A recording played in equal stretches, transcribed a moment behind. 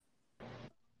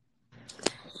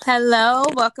Hello,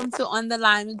 welcome to On the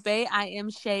Line with Bay. I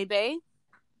am Shay Bay.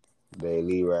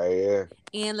 Bailey right here.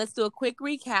 And let's do a quick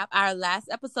recap. Our last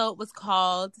episode was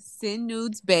called Send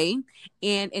Nudes Bay.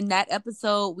 And in that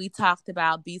episode, we talked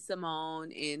about B.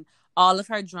 Simone and all of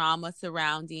her drama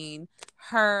surrounding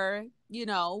her,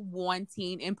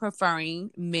 wanting and preferring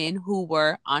men who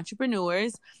were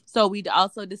entrepreneurs. So we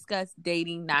also discussed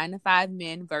dating 9 to 5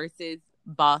 men versus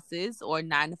bosses, or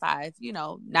 9 to 5,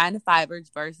 9 to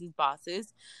 5ers versus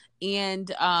bosses. And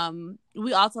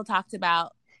we also talked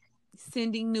about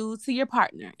sending nudes to your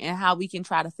partner and how we can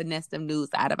try to finesse them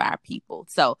nudes out of our people.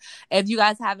 So if you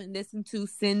guys haven't listened to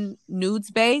Send Nudes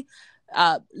Bay,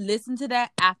 listen to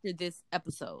that after this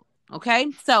episode. Okay.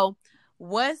 So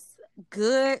what's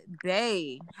good,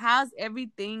 Bay? How's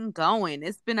everything going?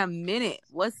 It's been a minute.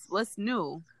 What's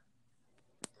new?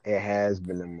 It has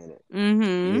been a minute.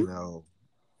 Mm-hmm. You know,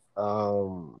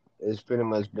 it's pretty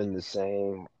much been the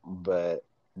same, but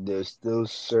there's still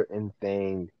certain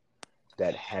things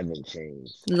that haven't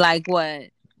changed. Like what?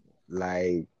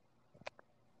 Like,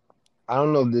 I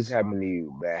don't know if this happened to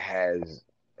you, but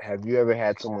have you ever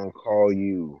had someone call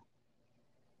you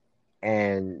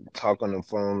and talk on the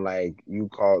phone like you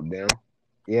called them?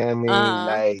 You know what I mean?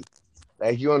 Uh-huh.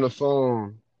 Like you on the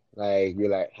phone, like you're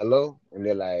like, hello? And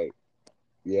they're like,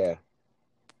 yeah.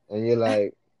 And you're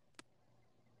like,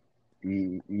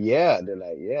 yeah, they're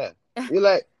like, yeah. You're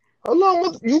like, hold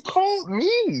on, you called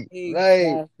me. Like,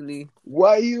 Exactly.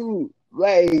 why you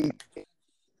like?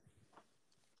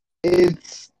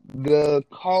 It's the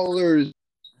callers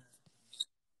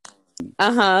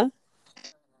Uh-huh.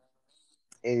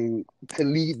 and to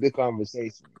lead the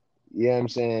conversation. You know what I'm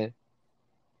saying?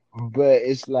 But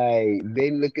it's like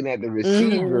they looking at the Mm-hmm.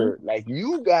 receiver, like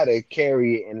you gotta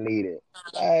carry it and lead it.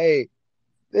 Like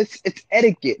it's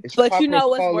etiquette. It's But you proper know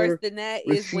what's worse caller than that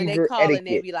is when they receiver call and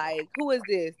they etiquette. be like, "Who is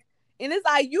this?" And it's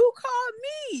like, "You called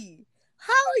me.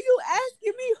 How are you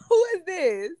asking me who is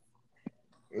this?"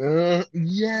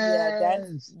 Yeah, that's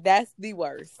Yes. that's the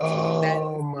worst. That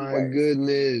Oh is the my worst.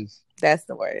 goodness. That's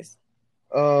the worst.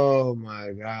 Oh my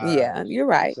Yeah, gosh. you're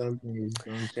right. Something's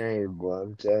gonna change, boy.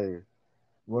 I'm telling you.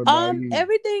 What about you?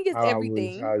 Everything is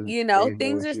everything. How's things been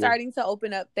Things with are you? starting to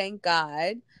open up, thank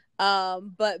God.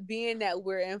 But being that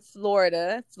we're in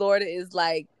Florida, Florida is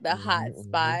like the hot Hmm.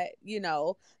 spot,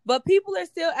 but people are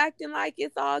still acting like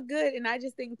it's all good, and I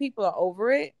just think people are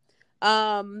over it.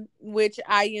 Which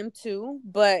I am too,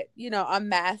 but I'm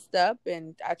masked up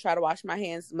and I try to wash my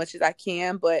hands as much as I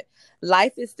can, but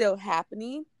life is still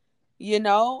happening.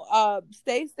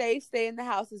 Stay safe, stay in the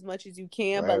house as much as you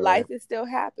can, Right, but right. life is still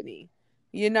happening.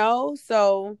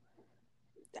 So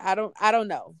I don't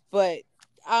know, but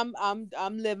I'm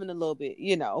living a little bit,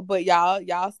 but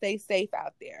y'all stay safe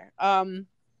out there.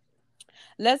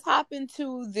 Let's hop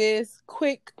into this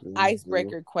quick Please do.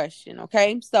 icebreaker question.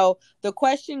 Okay, so the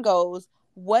question goes,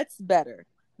 what's better,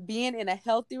 being in a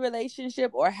healthy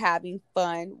relationship or having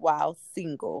fun while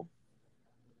single?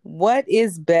 What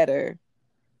is better?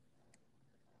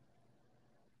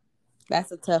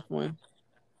 That's a tough one.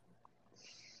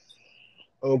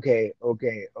 Okay.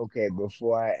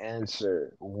 Before I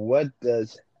answer, what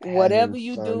does having Whatever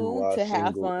you fun do while to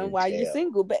have single fun while you're entail?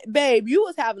 single. Babe, you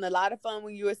was having a lot of fun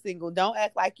when you were single. Don't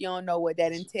act like you don't know what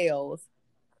that entails.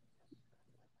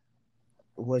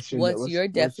 What's your What's your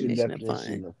definition of fun?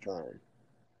 definition of fun?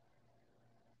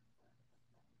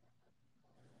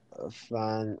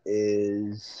 Fun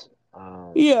is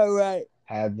Yeah, right.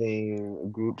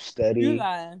 having group You study,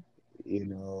 lying. you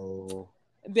know,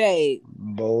 Babe.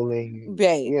 bowling,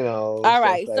 Babe. All stuff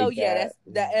right. So like yeah, that. that's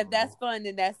that if that's fun,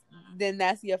 then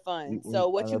that's your fun. So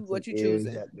Eating what elephant you ears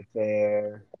choosing? at the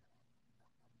fair.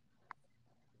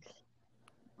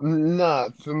 Nah,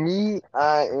 for me,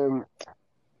 I am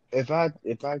if I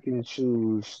can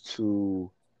choose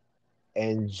to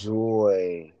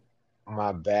enjoy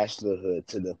my bachelorhood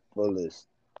to the fullest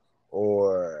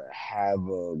or have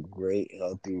a great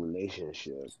healthy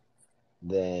relationship,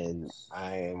 then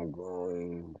I am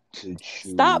going to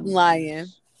Stop lying.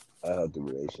 choose a healthy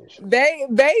relationship.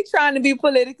 They trying to be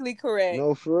politically correct.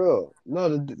 No, for real.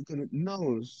 No,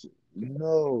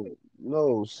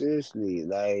 no, seriously.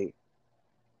 Like,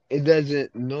 it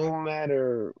doesn't, no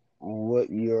matter what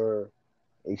your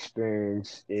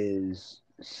experience is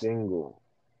single,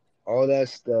 all that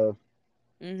stuff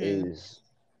Mm-hmm. is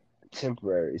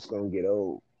temporary. It's gonna get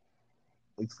old.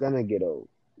 It's gonna get old.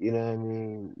 You know what I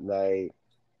mean? Like,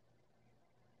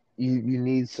 you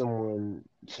need someone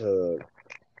to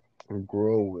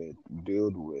grow with,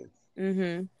 build with.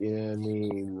 Mm-hmm. You know what I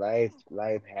mean?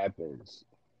 Life happens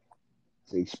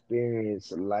to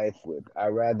experience life with. I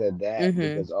rather that Mm-hmm.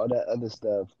 because all that other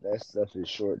stuff, that stuff is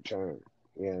short term.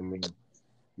 You know what I mean?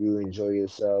 You enjoy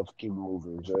yourself, keep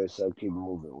moving. Enjoy yourself, keep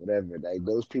moving. Whatever. Like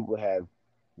those people have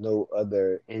no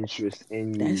other interest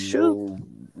in you, That's true.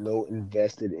 no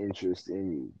invested interest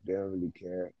in you. They don't really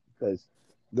care because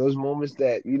those moments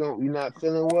that you're not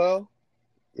feeling well.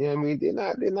 You know what I mean? They're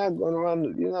not going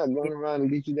around. You're not going around and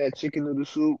get you that chicken noodle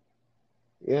soup.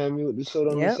 You know what I mean? With the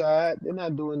soda on the Yep. side. They're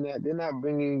not doing that. They're not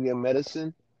bringing you your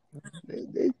medicine.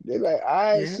 They like,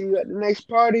 I Yep. see you at the next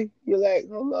party. You're like,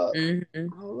 hold up. Mm-hmm.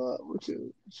 Hold up, what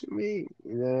you mean?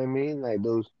 You know what I mean? Like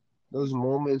those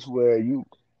moments where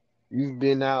you've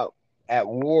been out at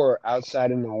war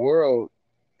outside in the world,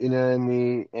 you know what I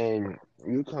mean, and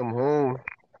you come home,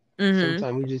 Mm-hmm.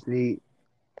 sometimes you just need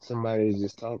somebody to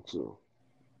just talk to.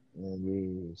 You know what I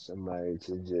mean? Somebody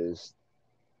to just,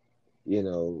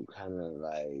 kind of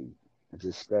like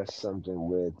discuss something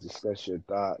with, discuss your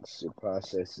thoughts, your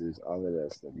processes, all of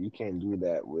that stuff. You can't do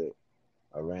that with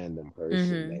a random person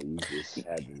Mm-hmm. that you just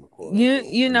having quote unquote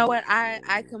You fun know with. what? You know what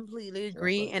I I mean? completely That's what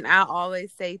agree, I and think. I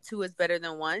always say two is better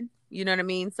than one. You know what I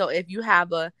mean? So if you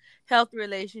have a healthy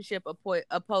relationship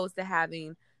opposed to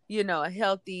having, a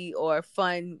healthy or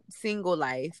fun single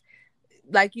life,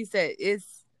 like you said,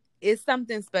 it's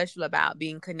something special about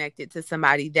being connected to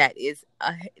somebody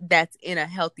that's in a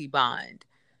healthy bond.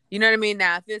 You know what I mean?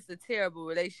 Now, if it's a terrible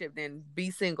relationship, then be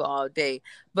single all day.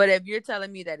 But if you're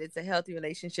telling me that it's a healthy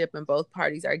relationship and both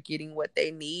parties are getting what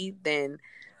they need, then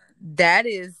that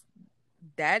is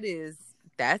that is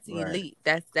that's Right. elite.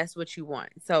 That's what you want.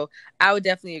 So I would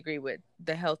definitely agree with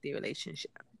the healthy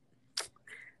relationship.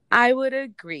 I would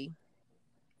agree.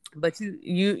 But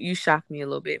you shocked me a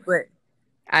little bit, but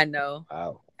I know.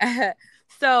 Wow.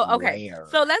 So okay,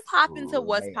 so Rare. let's hop into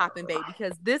what's popping, Rare. babe,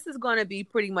 because this is going to be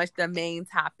pretty much the main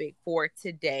topic for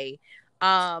today.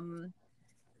 Um,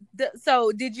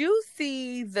 so did you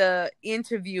see the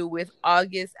interview with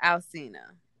August Alsina?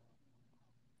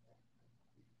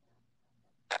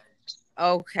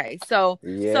 Okay, so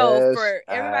Yes, for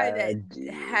everybody I that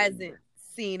did. hasn't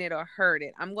seen it or heard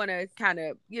it, I'm gonna kind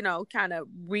of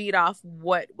read off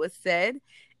what was said,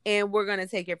 and we're gonna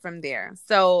take it from there.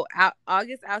 So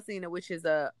August Alsina, which is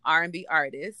a R&B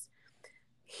artist,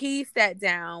 he sat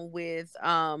down with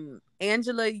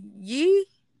Angela Yee,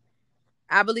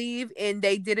 I believe, and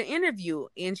they did an interview,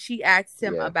 and she asked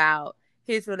him Yeah. about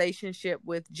his relationship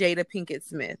with Jada Pinkett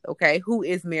Smith, okay, who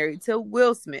is married to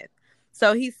Will Smith.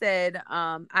 So he said,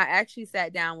 I actually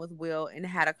sat down with Will and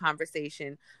had a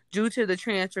conversation due to the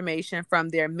transformation from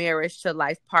their marriage to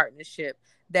life partnership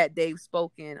that they've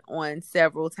spoken on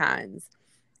several times.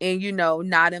 And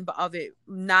not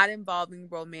involving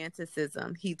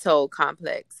romanticism, he told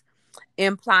Complex,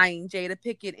 implying Jada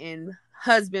Pinkett and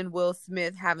husband Will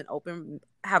Smith have an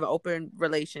open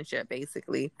relationship.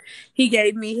 Basically, he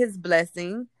gave me his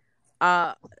blessing.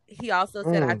 Uh, he also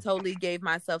said, I Mm. totally gave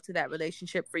myself to that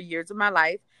relationship for years of my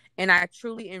life, and I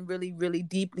truly and really, really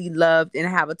deeply loved and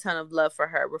have a ton of love for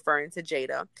her, referring to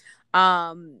Jada.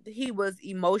 He was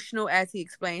emotional as he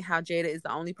explained how Jada is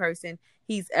the only person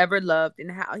he's ever loved and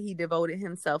how he devoted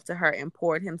himself to her and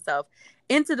poured himself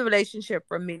into the relationship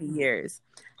for many years.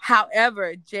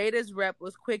 However, Jada's rep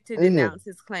was quick to Mm. denounce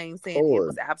his claim, saying it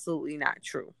was Poured. absolutely not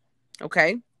true.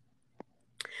 Okay.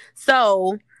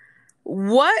 So,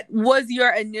 what was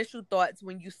your initial thoughts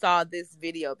when you saw this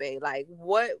video, babe? Like,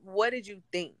 what did you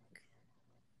think?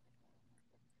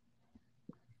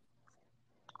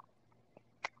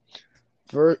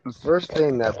 First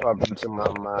thing that popped into my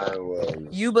mind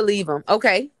You was believe him?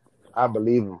 Okay. I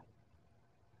believe him.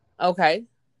 Okay.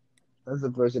 That's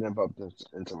the first thing that popped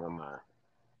into my mind.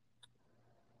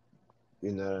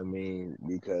 You know what I mean?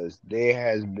 Because there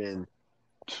has been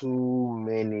too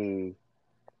many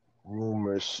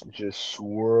rumors just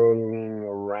swirling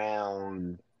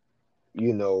around,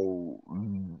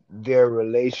 their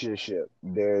relationship.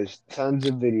 There's tons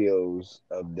of videos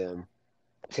of them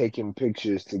taking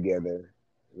pictures together.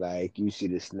 Like you see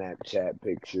the Snapchat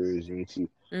pictures and you see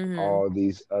Mhm. all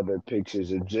these other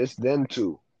pictures of just them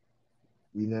two.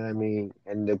 You know what I mean?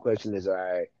 And the question is, all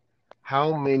right,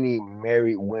 how many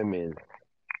married women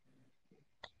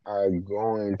are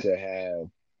going to have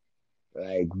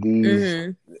like these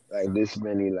Mhm. like this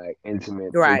many like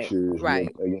intimate Right. pictures with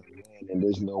Right. a young man and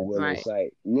there's no will in Right.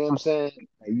 sight? You know what I'm saying?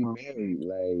 Like you married,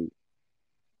 like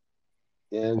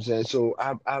you know what I'm saying? So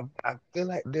I feel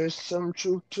like there's some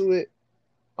truth to it.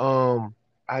 Um,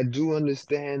 I do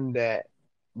understand that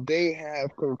they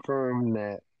have confirmed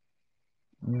that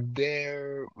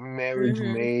their marriage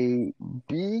Mhm. may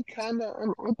be kind of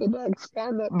unorthodox,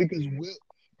 kind of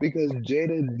because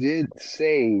Jada did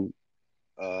say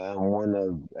one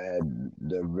of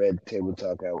the Red Table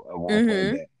Talk at one point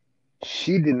Mhm. that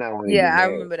she did not want to Yeah, get I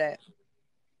married. remember that.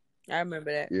 I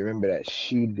remember that. You remember that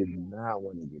she did not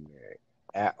want to get married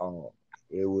at all.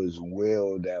 It was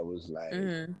Will that was like,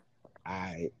 Mm-hmm.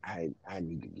 I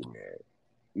need to get married.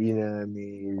 You know what I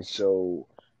mean? So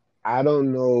I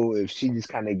don't know if she just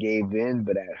kind of gave in,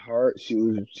 but at heart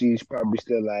she's probably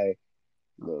still like,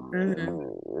 look,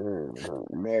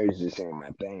 Mm-hmm. marriage just ain't my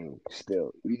thing.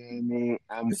 Still, you know what I mean?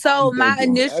 I'm So my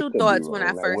thinking, but I initial could be thoughts when I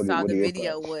wrong. Like, first saw what the are your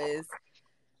video thoughts? was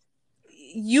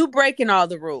you breaking all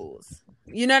the rules.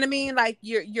 You know what I mean? Like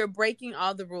you're breaking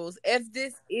all the rules. If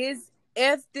this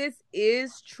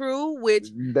is true, which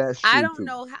That's I true don't too.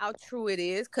 know how true it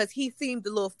is, because he seemed a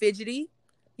little fidgety.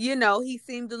 He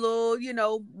seemed a little,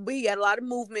 he had a lot of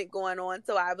movement going on.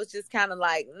 So I was just kind of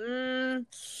like,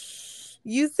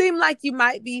 you seem like you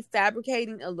might be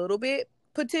fabricating a little bit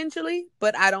potentially,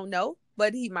 but I don't know.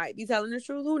 But he might be telling the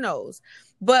truth. Who knows?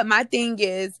 But my thing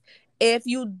is, if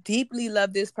you deeply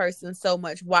love this person so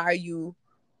much, why are you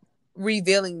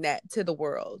revealing that to the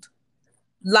world?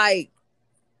 Like,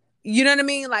 you know what I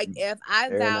mean? Like, if I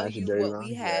Airing out your value dirty what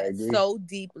we laundry, I had agree. so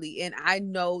deeply and I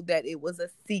know that it was a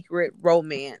secret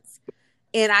romance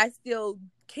and I still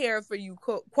care for you,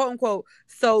 quote unquote,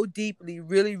 so deeply,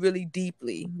 really, really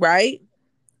deeply, right?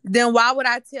 Then why would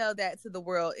I tell that to the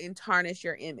world and tarnish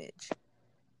your image?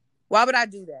 Why would I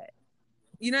do that?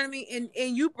 You know what I mean?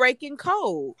 And you breaking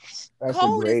code. That's a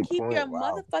Code is great keep your point.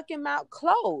 Wow. motherfucking mouth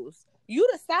closed. You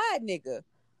the side nigga.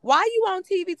 Why you on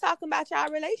TV talking about y'all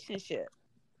relationship?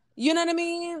 You know what I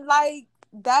mean? Like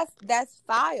that's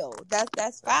foul.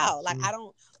 That's foul. Like I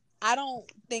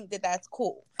don't think that that's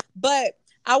cool. But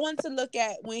I want to look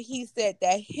at when he said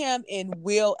that him and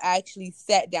Will actually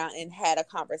sat down and had a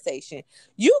conversation.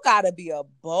 You got to be a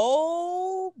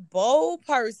bold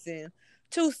person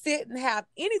to sit and have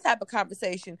any type of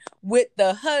conversation with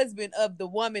the husband of the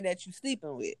woman that you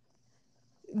sleeping with.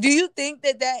 Do you think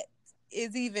that that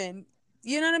is even,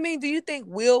 you know what I mean? Do you think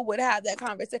Will would have that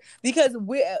conversation? Because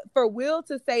for Will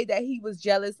to say that he was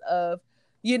jealous of,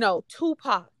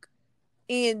 Tupac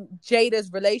in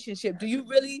Jada's relationship, do you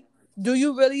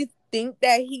really think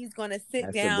that he's gonna sit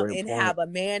That's a down great and point. have a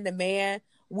man to man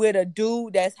with a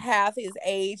dude that's half his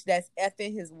age that's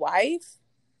effing his wife?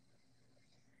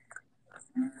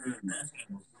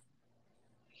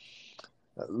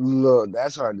 Look,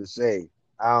 that's hard to say.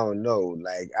 I don't know.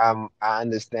 Like I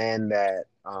understand that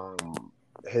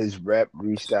his rep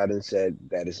reached out and said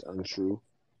that is untrue,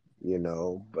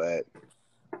 but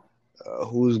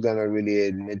who's gonna really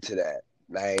admit to that?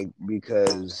 Like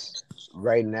because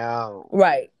right now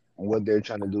Right. what they're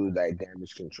trying to do is like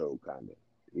damage control kind of.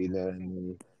 You know what I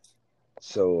mean?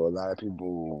 So a lot of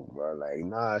people are like,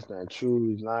 nah, it's not true.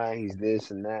 He's lying. He's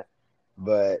this and that.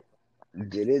 But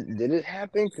did it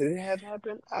happen? Could it have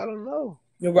happened? I don't know.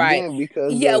 You're right. Again,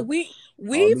 because Yeah, of we all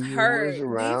we've the rumors heard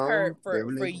we've heard around their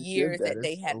for relationship years that that is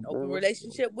they had an open open.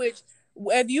 relationship, which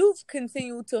if you've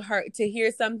continued to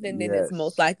hear something, then it's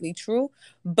most Yes. likely true.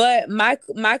 But my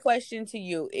question to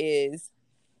you is,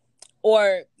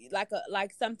 or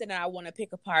like something that I want to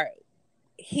pick apart.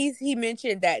 He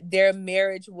mentioned that their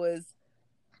marriage was,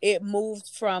 it moved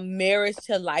from marriage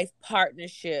to life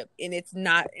partnership and it's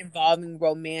not involving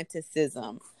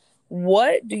romanticism.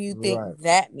 What do you Right. think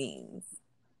that means?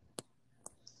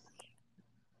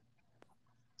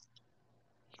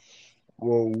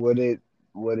 Well, what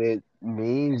it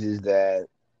means is that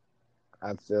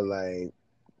I feel like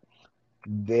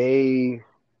they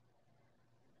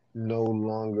no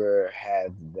longer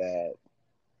have that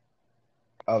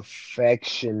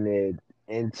affectionate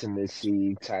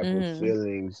intimacy type of Mm-hmm.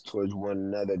 feelings towards one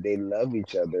another. They love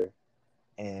each other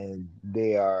and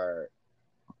they are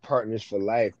partners for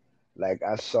life. Like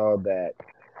I saw that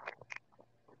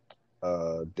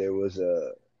there was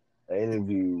a an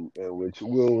interview in which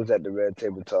Will was at the Red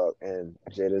Table Talk and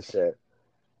Jada said,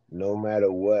 no matter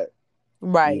what,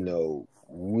 Right.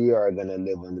 we are gonna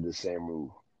live under the same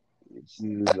roof.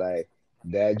 She was like,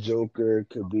 that Joker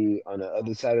could be on the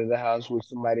other side of the house with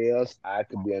somebody else. I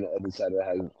could be on the other side of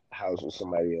the house with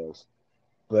somebody else.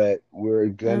 But we're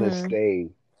gonna Mm-hmm. stay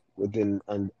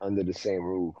under the same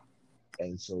roof.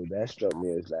 And so that struck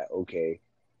me as like, okay,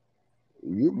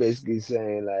 you basically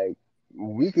saying like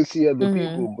we could see other Mm-hmm.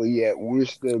 people, but yet we're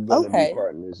still gonna be Okay.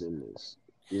 partners in this.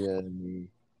 You know what I mean?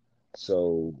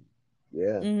 So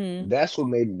yeah, Mm-hmm. that's what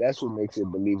makes it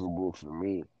believable for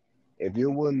me. If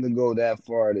you're willing to go that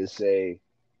far to say,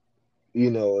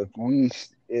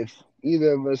 if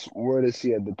either of us were to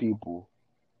see other people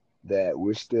that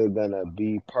we're still gonna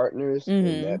be partners, then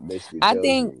Mm-hmm. that basically I tells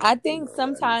think me, I think that makes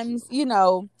sometimes, sense.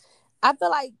 I feel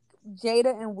like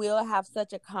Jada and Will have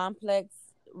such a complex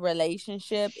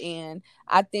relationship, and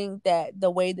I think that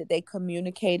the way that they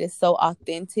communicate is so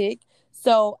authentic.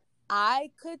 So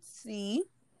I could see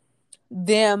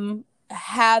them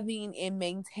having and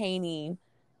maintaining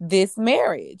this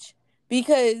marriage,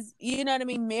 because you know what I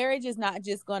mean, marriage is not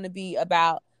just going to be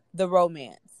about the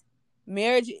romance.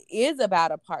 Marriage is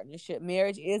about a partnership.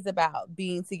 Marriage is about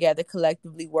being together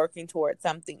collectively, working towards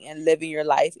something and living your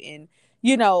life in,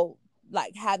 you know,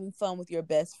 like having fun with your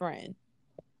best friend.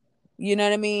 You know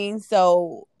what I mean?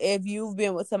 So if you've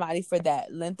been with somebody for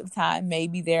that length of time,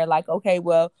 maybe they're like, okay,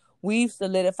 well, we've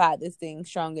solidified this thing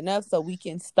strong enough so we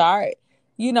can start,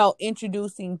 you know,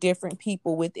 introducing different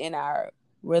people within our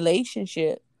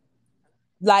relationship.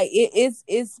 Like it's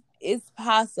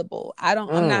possible.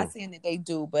 I'm not Mm, saying that they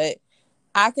do, but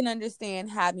I can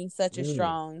understand having such a mm.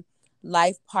 strong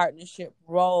life partnership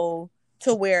role,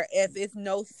 to where if it's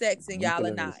no sex and You y'all can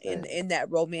are not understand. in that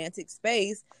romantic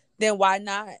space, then why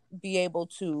not be able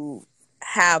to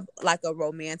have like a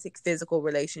romantic physical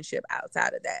relationship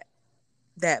outside of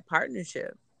that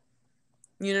partnership?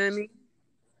 You know what I mean?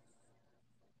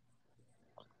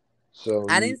 So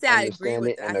I you didn't say I agree understand with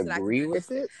it it. and agree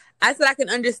with it? I said I can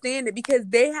understand it because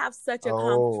they have such a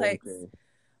Oh, complex okay.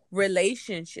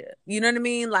 relationship. You know what I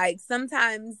mean? Like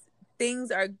sometimes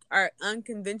things are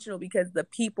unconventional because the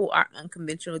people are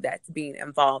unconventional that's being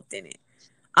involved in it.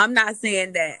 I'm not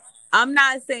saying that. I'm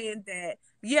not saying that.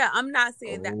 Yeah, I'm not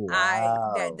saying that Oh, I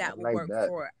wow. I that will like work that.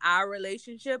 for our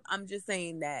relationship. I'm just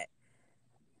saying that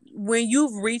when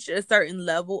you've reached a certain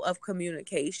level of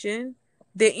communication,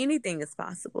 then anything is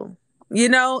possible. You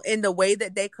know, in the way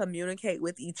that they communicate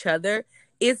with each other,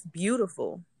 it's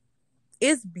beautiful.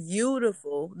 It's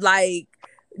beautiful. Like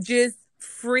just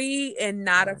free and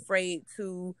not Right. afraid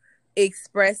to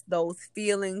express those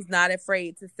feelings, not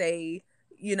afraid to say,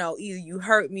 you know, either you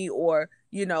hurt me or,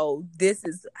 you know, this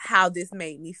is how this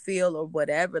made me feel or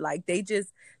whatever. Like they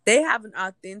have an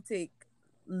authentic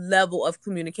level of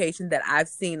communication that I've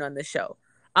seen on the show.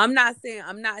 I'm not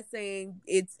saying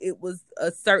it was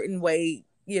a certain way,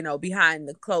 you know, behind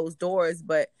the closed doors,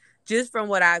 but just from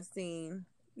what I've seen,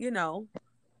 you know,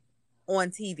 on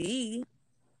TV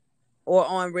or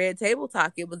on Red Table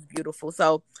Talk, it was beautiful.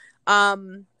 So, all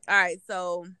right.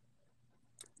 So,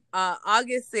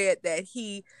 August said that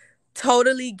he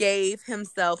totally gave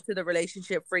himself to the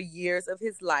relationship for years of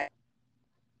his life.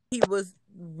 He was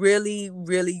really,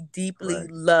 really deeply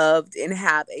Right. loved and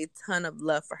have a ton of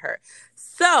love for her.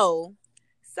 So,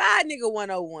 side nigga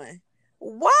 101.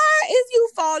 Why is you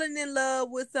falling in love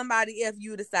with somebody if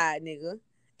you the side nigga?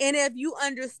 And if you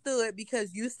understood,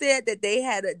 because you said that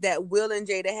that Will and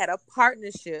Jada had a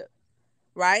partnership,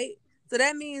 right? So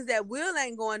that means that Will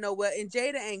ain't going nowhere and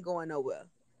Jada ain't going nowhere.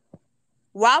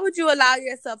 Why would you allow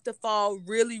yourself to fall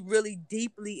really, really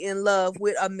deeply in love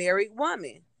with a married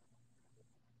woman?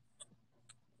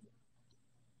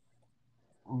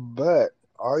 But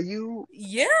are you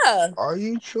Yeah, are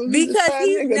you truly the because side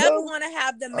he's nigga never though? going to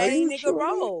have the Are main you nigga truly?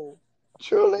 role.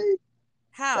 Truly?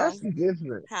 That's How?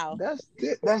 different. How?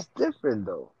 That's different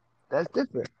though. That's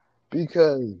different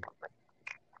because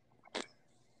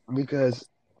because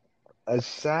a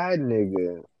side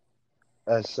nigga,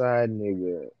 a side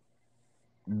nigga,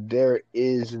 there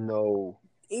is no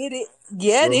It is.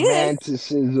 Yeah, it is.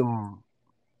 romanticism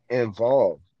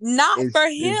involved. Not for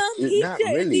It's him. it, He not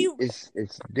shouldn't be. really.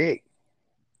 It's dick.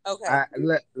 Okay.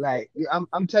 Like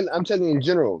I'm telling you in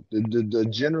general the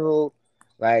general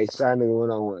like signing 1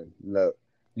 on 1. Look,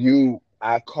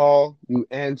 I call, you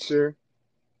answer,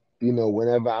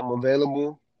 whenever I'm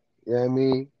available. You know what I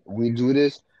mean? We do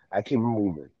this, I keep it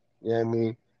moving. You know what I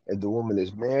mean? If the woman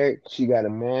is married, she got a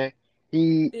man,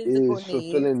 he Physical is needs.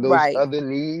 fulfilling those Right. other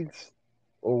needs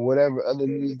or whatever other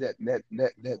needs that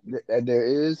there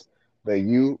is, but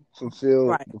you fulfill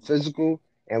Right. the physical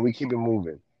and we keep it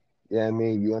moving. You know what I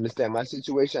mean? You understand my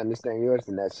situation, I understand yours,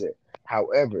 and that's it.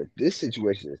 However, this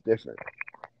situation is different.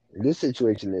 This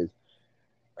situation is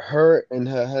her and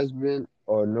her husband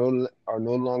are no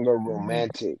longer Hmm.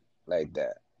 romantic like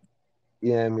that.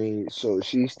 You know what I mean? So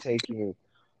she's taking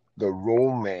the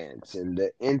romance and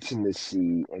the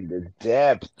intimacy and the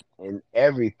depth and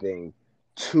everything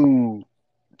to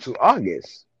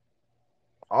August.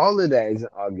 All of that is in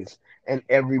August, and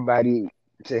everybody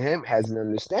to him has an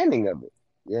understanding of it.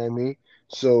 You know what I mean?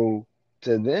 So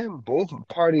to them, both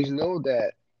parties know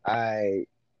that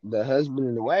the husband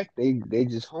and the wife, they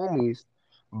just homies,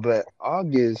 but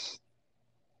August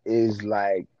is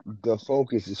like the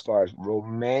focus as far as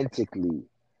romantically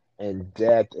and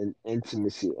depth and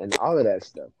intimacy and all of that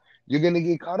stuff. You're gonna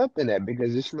get caught up in that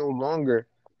because it's no longer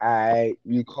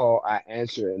you call, I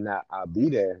answer, and not I'll be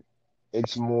there.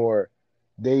 It's more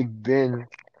they've been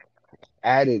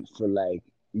at it for like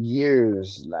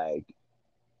years, like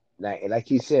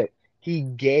he said, he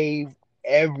gave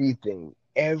everything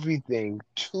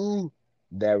to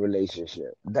that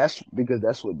relationship. That's because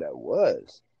that's what that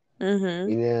was. Mm-hmm.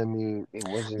 You know what I mean? It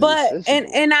wasn't just But physical.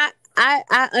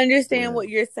 I understand Yeah. what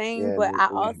you're Yeah, saying, I but mean, I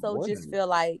it was also more just than feel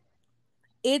like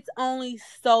it's only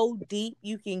so deep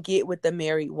you can get with the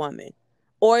married woman,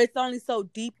 or it's only so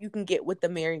deep you can get with the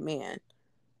married man.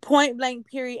 Point blank,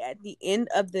 period. At the end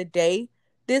of the day,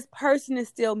 this person is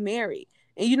still married.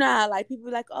 And you know how like people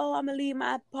be like, oh, I'm gonna leave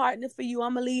my partner for you.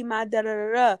 I'm gonna leave my da da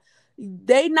da da.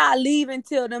 They not leaving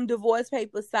till them divorce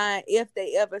papers sign if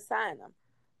they ever sign them.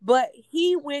 But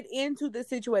he went into the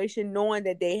situation knowing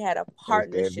that they had a if they ever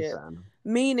partnership, signed them.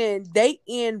 meaning they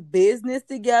in business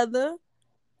together,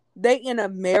 they in a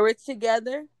marriage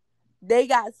together. They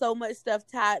got so much stuff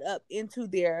tied up into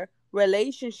their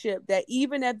relationship that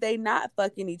even if they not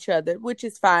fucking each other, which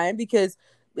is fine because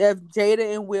if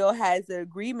Jada and Will has the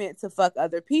agreement to fuck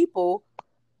other people,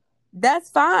 that's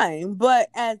fine. But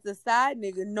as the side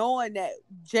nigga, knowing that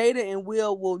Jada and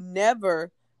Will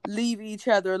never leave each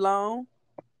other alone,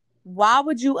 why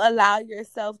would you allow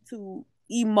yourself to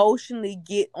emotionally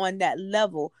get on that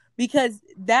level? Because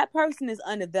that person is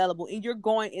unavailable and you're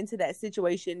going into that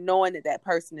situation knowing that that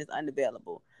person is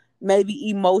unavailable, maybe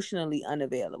emotionally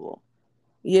unavailable,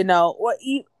 you know,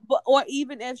 or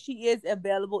even if she is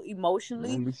available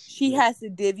emotionally, Maybe she has to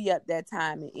divvy up that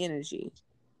time and energy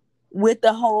with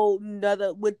the whole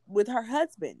another with her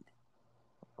husband,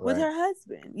 right.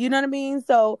 you know what I mean?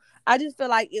 So I just feel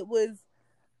like it was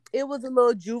a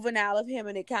little juvenile of him,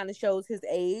 and it kind of shows his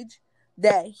age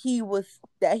that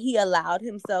he allowed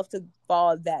himself to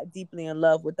fall that deeply in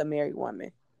love with a married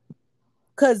woman.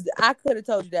 Because I could have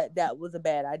told you that that was a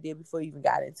bad idea before you even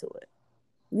got into it.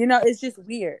 You know, it's just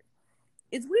weird.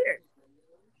 It's weird.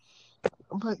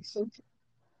 But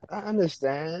I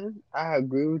understand. I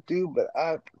agree with you, but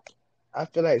I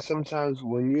feel like sometimes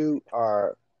when you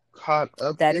are caught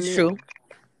up That in is it, true.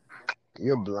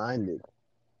 you're blinded,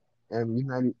 and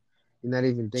you're not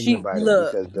even thinking She about it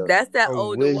look. because the That's that her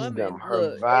older wisdom, woman. her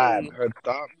Look, vibe, hey, her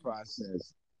thought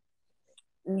process,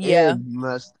 yeah.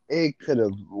 it could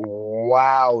have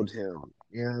wowed him.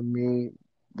 You know what I mean?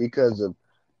 Because of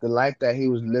the life that he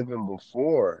was living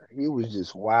before. He was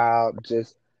just wild,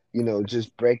 just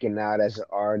just breaking out as an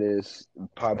artist,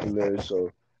 popular.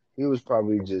 So he was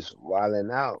probably just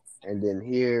wilding out. And then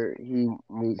here he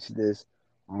meets this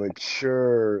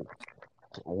mature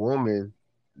woman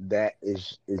that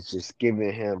is just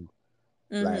giving him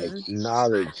like Mhm.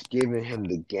 knowledge, giving him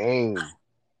the game,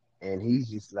 and he's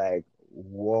just like,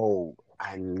 "Whoa,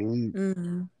 I need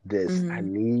Mhm. this. I Mhm.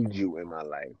 need you in my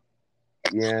life."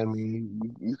 You know what I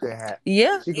mean? You could have.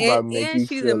 Yeah, She could probably make and you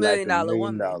she's a feel like million a dollar million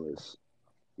woman. dollars.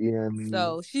 You know what I mean?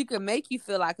 So she could make you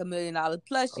feel like $1 million.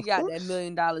 Plus, she Of got that course. $1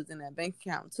 million in that bank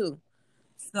account too.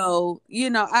 So you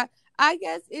know, I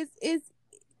guess it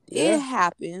Yeah.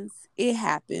 happens. It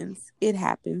happens. It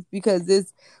happens because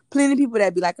there's plenty of people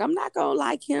that be like, I'm not gonna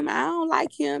like him. I don't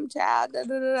like him, child. Da,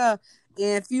 da, da, da.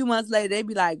 And a few months later, they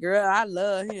be like, girl, I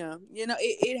love him. You know,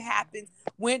 it happens.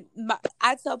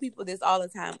 I tell people this all the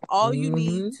time. All you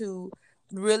need Hmm. to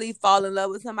really fall in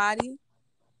love with somebody,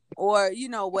 or you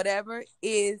know, whatever,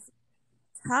 is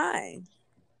time.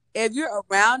 If you're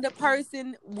around a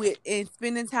person with and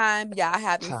spending time, y'all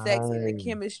having sex and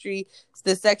Time.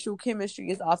 the sexual chemistry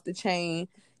is off the chain,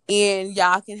 and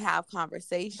y'all can have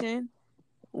conversation,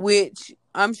 which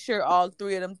I'm sure all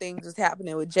three of them things is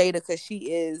happening with Jada because she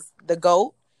is the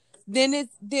GOAT. Then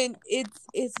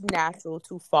it's natural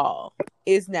to fall.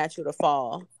 It's natural to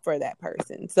fall for that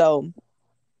person. So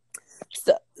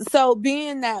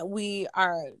being that we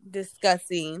are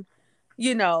discussing,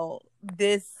 you know,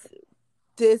 this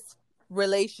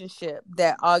relationship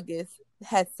that August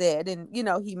had said, and you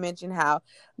know, he mentioned how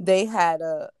they had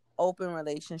a open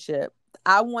relationship.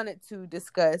 I wanted to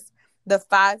discuss the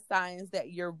 5 signs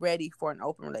that you're ready for an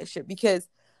open relationship because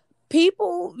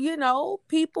people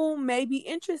may be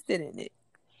interested in it,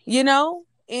 you know?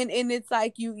 And it's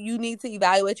like you need to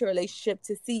evaluate your relationship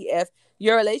to see if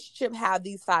your relationship have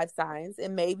these 5 signs,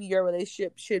 and maybe your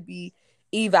relationship should be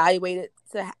evaluated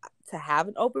to have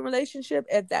an open relationship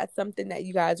if that's something that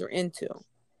you guys are into.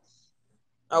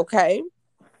 Okay.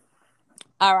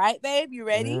 All right, babe, you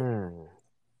ready? Mm,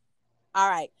 All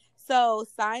right. So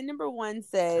sign number 1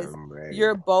 says I'm ready.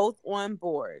 you're both on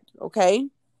board. Okay.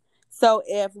 So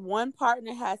if one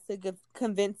partner has to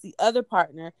convince the other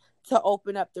partner to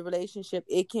open up the relationship,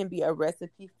 it can be a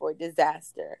recipe for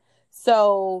disaster.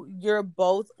 So you're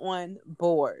both on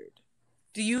board.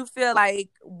 Do you feel like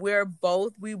we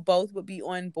both would be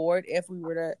on board if we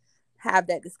were to have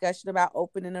that discussion about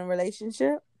opening a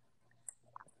relationship?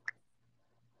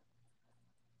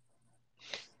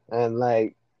 And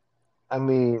like I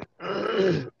mean,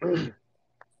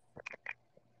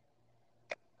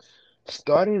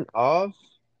 starting off,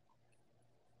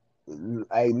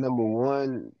 like number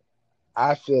one,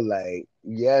 I feel like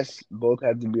yes, both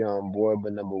have to be on board,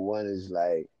 but number one is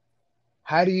like,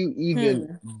 how do you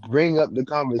even Hmm. bring up the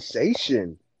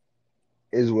conversation?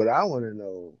 Is what I want to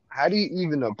know. How do you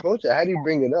even approach it? How do you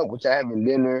bring it up? Which I having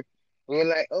dinner, and you're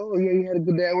like, oh yeah, you had a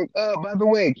good day at work. By the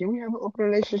way, can we have an open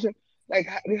relationship? Like,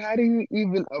 how do you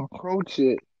even approach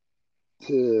it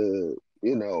to,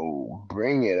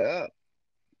 bring it up?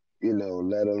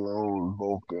 Let alone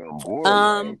both be on board.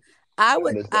 Um, Like, I how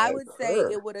would does I that would say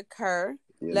occur? it would occur.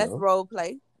 You Let's know? role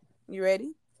play. You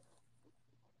ready?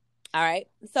 All right.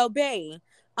 So, Bay,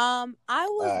 I All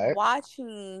was right.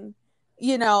 watching,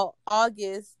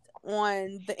 August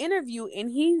on the interview, and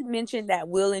he mentioned that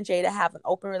Will and Jada have an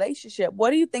open relationship.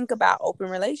 What do you think about open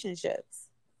relationships?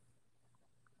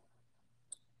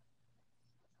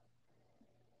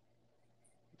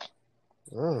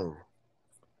 Oh,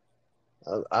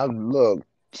 I look.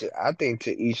 I think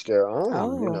to each their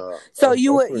own. Oh, so Open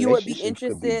you would be relationships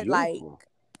could be interested, beautiful.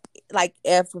 like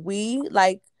if we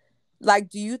like,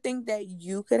 do you think that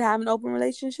you could have an open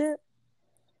relationship?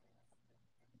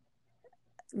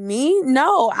 Me?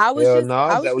 No, I was Hell just no,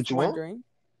 I is was that just what you want? wondering.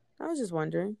 I was just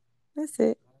wondering. That's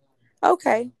it.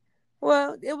 Okay.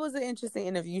 Well, it was an interesting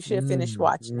interview. You should finish Mm,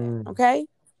 watching it. mm. Okay.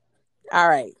 All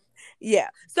right. Yeah.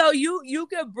 So you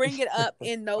could bring it up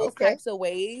in those Okay. types of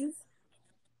ways.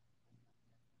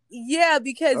 Yeah,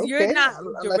 because you're Okay. not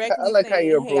I directly like how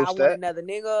you saying, "Hey, I approach want that. another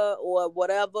nigga" or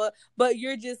whatever, but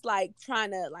you're just like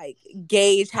trying to like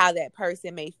gauge how that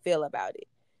person may feel about it.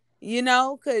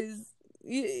 Because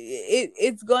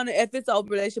it's gonna, if it's an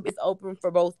open relationship, it's open for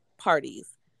both parties.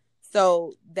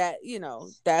 So that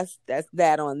that's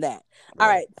that on that. All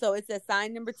Right. right. So it says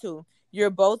sign number two. You're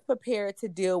both prepared to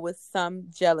deal with some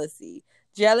jealousy.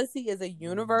 Jealousy is a Mm,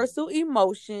 universal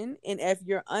emotion, and if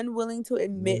you're unwilling to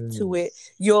admit to mm, it,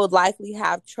 you'll likely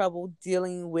have trouble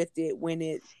dealing with it when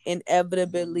it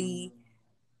inevitably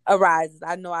arises.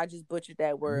 I know I just butchered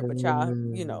that word, but y'all,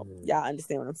 mm. y'all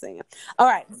understand what I'm saying. All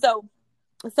right. So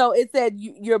it said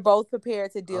you're both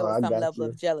prepared to Oh, deal with I some got level you.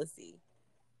 of jealousy.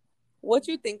 What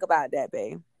you think about that,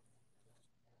 babe?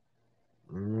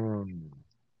 Mm.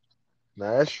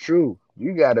 Now that's true.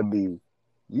 You gotta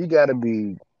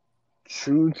be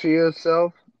true to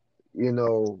yourself, you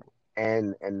know,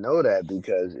 and know that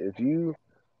because if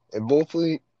both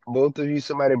of you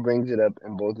somebody brings it up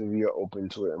and both of you are open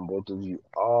to it and both of you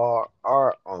are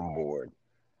on board,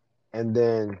 and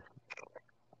then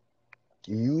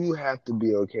you have to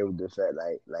be okay with the fact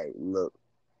like look,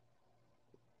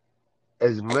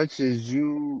 as much as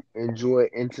you enjoy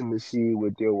intimacy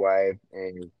with your wife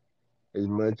and as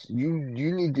much you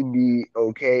need to be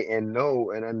okay and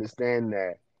know and understand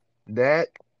that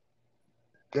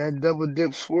that double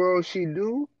dip swirl she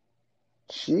do,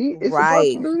 it's a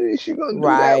Right. possibility she gonna do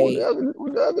that with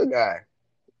the Right. other guy.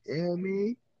 You know what I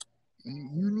mean?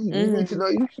 You need to Mhm. know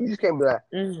you just can't be like,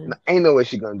 "Nah, Mhm. ain't no way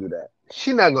she gonna do that.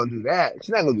 She not gonna do that.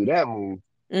 She not gonna do that move."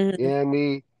 You Mhm. know what I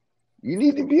mean? You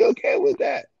need to be okay with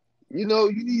that. You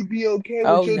need to be okay with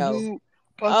Oh your no. dude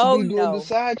Oh possibly doing the no.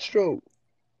 side stroke.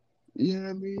 You know what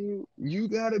I mean?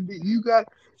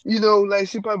 Like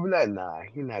she probably like, nah,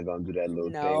 he not gonna do that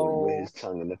little thing with No. his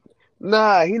tongue in the.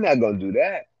 Nah, he not gonna do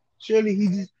that. Surely he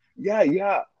just,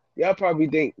 y'all probably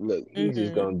think, look, he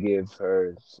just Mhm. gonna give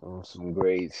her some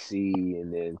grade C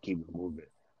and then keep it moving.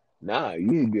 Nah, you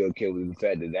need to be okay with the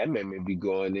fact that that man may be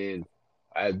going in,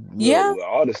 I look Yeah. with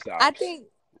all the I stops. think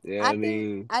You know what I I think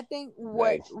mean? I think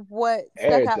Like what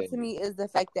stuck out to everything. me is the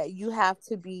fact that you have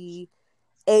to be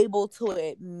able to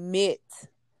admit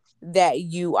that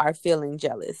you are feeling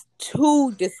jealous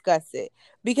to discuss it,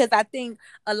 because I think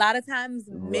a lot of times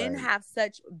men Right, have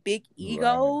such big right.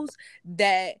 egos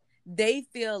that they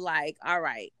feel like, all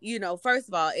right, first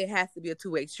of all, it has to be a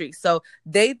two-way street. So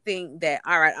they think that,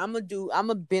 all right, I'm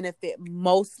gonna benefit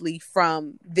mostly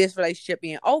from this relationship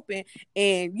being open,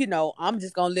 and I'm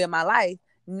just gonna live my life,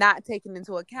 not taking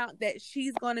into account that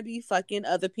she's gonna be fucking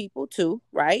other people too,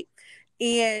 right?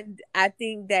 And I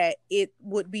think that it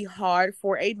would be hard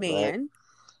for a Right. man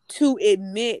to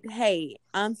admit, hey,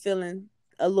 I'm feeling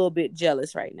a little bit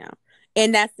jealous right now.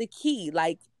 And that's the key.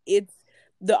 Like, it's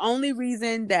the only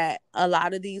reason that a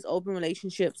lot of these open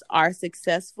relationships are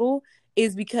successful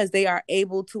is because they are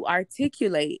able to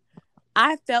articulate,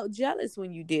 I felt jealous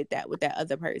when you did that with that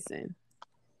other person.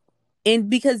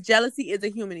 And because jealousy is a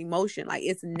human emotion, like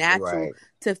it's natural Right.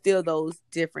 to feel those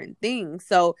different things.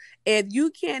 So if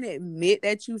you can't admit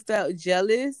that you felt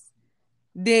jealous,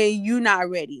 then you're not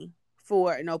ready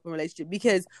for an open relationship,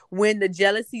 because when the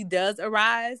jealousy does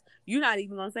arise, you're not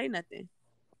even gonna say nothing.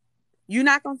 You're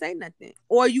not gonna say nothing,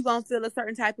 or you gonna feel a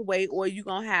certain type of way, or you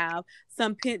gonna have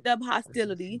some pent up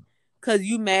hostility because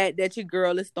you mad that your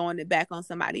girl is throwing it back on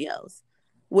somebody else,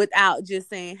 without just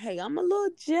saying, "Hey, I'm a little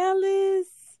jealous.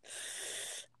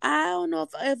 I don't know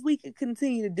if we could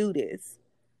continue to do this."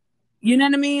 You know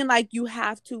what I mean? Like you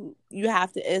have to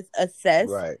assess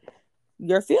Right.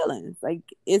 your feelings. Like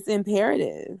it's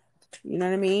imperative. You know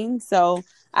what I mean? So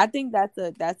I think that's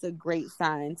a great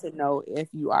sign to know if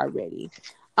you are ready.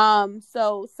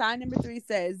 So sign number 3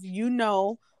 says, you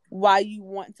know why you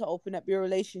want to open up your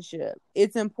relationship.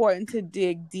 It's important to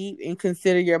dig deep and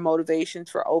consider your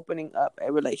motivations for opening up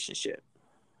a relationship.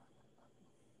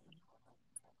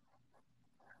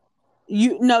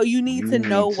 You need You to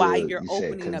know need why to, you're you said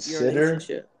opening up your consider.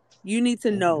 relationship. You need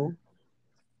to know.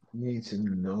 You need to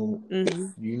know. Hmm.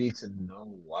 You need to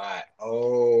know why.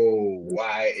 Oh,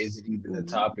 why is it even a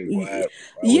topic? Why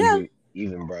was Yeah, it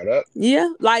even brought up?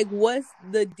 yeah. Like, what's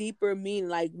the deeper meaning?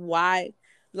 Like, why?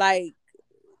 Like,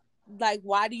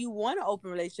 why do you want an open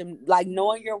relationship? Like,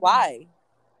 knowing your why.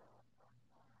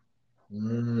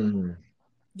 Mm,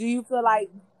 Do you feel like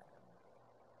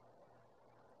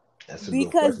that's a good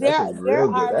because question. there there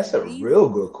are That's a real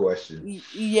reasons? good question.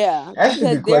 Yeah, That should be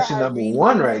because there question are number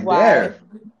one reasons right why there.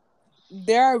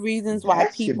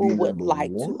 That should people be would number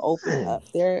like to open one. up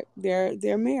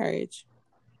their marriage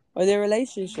or their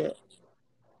relationship.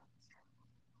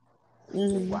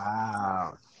 Hmm.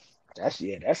 Wow. That's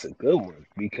a good one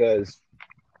because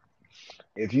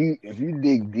if you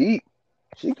dig deep,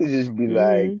 she could just be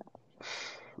like,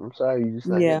 Hmm. I'm sorry, you just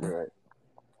not hitting it Yeah. right.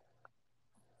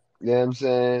 You know what I'm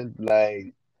saying?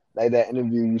 Like that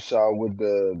interview you saw with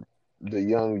the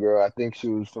young girl. I think she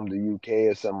was from the UK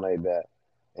or something like that.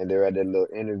 And they're at that little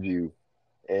interview,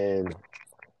 and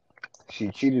she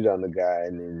cheated on the guy,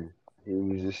 and then he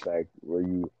was just like, would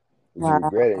you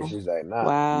regret it?" And Wow. she's like, "Nah, you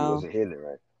Wow. wasn't hitting it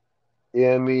right." You know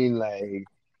what I mean?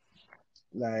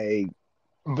 Like,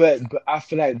 but I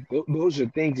feel like those are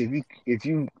things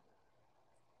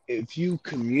if you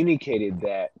communicated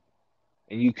that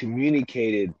and you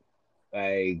communicated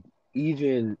like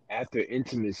even after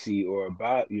intimacy or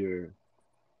about your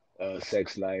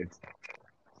sex life,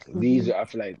 these Hmm. are I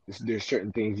feel like there's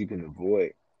certain things you can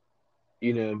avoid.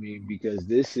 You know what I mean? Because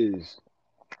this is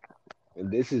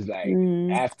like Hmm.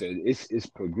 after it's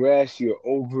progressed, you're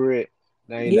over it.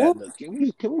 Now you're Yeah. like, look,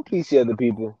 can we please see other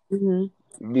people? Hmm.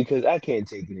 Because I can't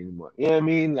take it anymore. You know what I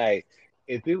mean? Like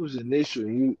if it was initial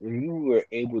and you were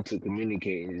able to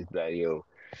communicate and just be like, yo,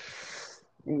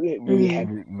 we really Hmm.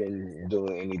 haven't been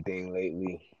doing anything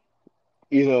lately.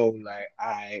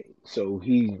 Like so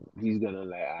he's gonna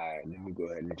like, all right, let me go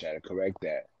ahead and try to correct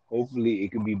that. Hopefully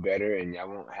it could be better and y'all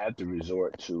won't have to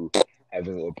resort to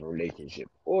having an open relationship.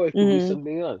 Or it could be Hmm.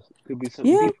 something else. It could be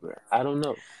something Yeah. deeper. I don't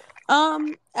know. As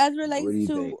What do relates you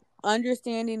think? to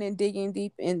understanding and digging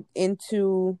deep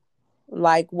into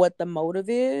like what the motive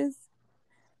is,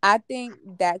 I think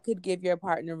that could give your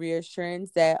partner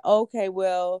reassurance that, okay,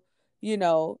 well,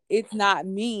 it's not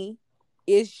me.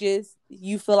 It's just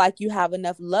you feel like you have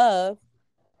enough love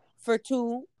for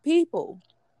two people.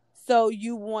 So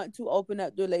you want to open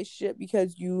up the relationship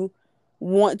because you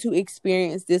want to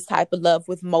experience this type of love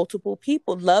with multiple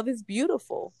people. Love is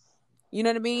beautiful. You know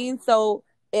what I mean? So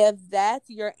if that's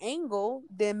your angle,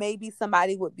 then maybe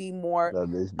somebody would be more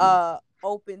Love is beautiful.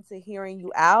 open to hearing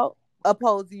you out,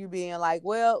 opposed to you being like,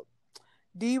 well,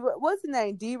 what's his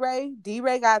name? D-Ray?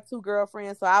 D-Ray got two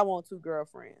girlfriends, so I want two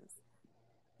girlfriends.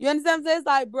 You understand what I'm saying? It's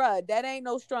like, bruh, that ain't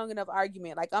no strong enough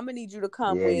argument. Like, I'm gonna need you to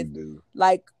come Yeah, you with, do.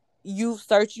 like, you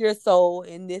search your soul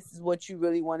and this is what you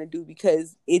really want to do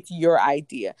because it's your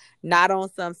idea, not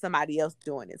on somebody else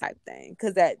doing it type thing.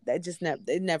 Because that just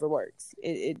never works.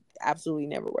 It absolutely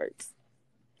never works.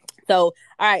 So,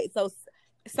 all right. So,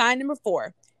 sign number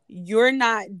 4, you're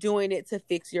not doing it to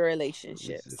fix your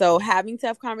relationship. This is So, cool. having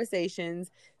tough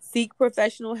conversations, seek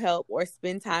professional help, or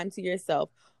spend time to yourself.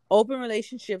 Open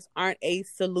relationships aren't a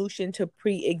solution to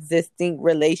pre existing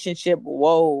relationship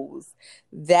woes.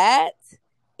 That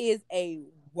is a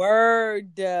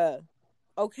word.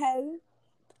 Okay.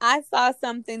 I saw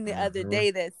something the other Hmm.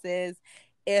 day that says,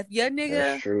 if your That's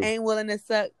nigga true. ain't willing to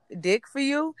suck dick for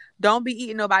you, don't be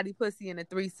eating nobody pussy in a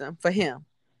threesome for him.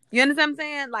 You understand what I'm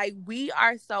saying? Like, we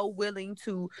are so willing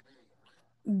to,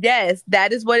 yes,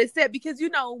 that is what it said. Because,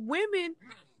 women,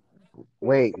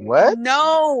 Wait, what?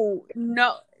 no,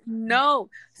 no, no.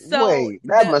 So, Wait,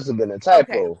 that must have been a okay.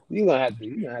 typo. You're gonna have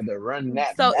to run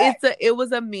that So back. it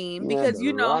was a meme You're gonna have because to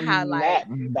you know how run that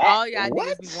like back. all y'all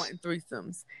niggas be What? wanting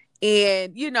threesomes.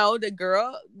 And the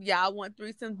girl, y'all want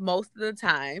threesomes most of the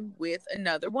time with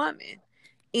another woman.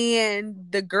 And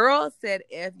the girl said,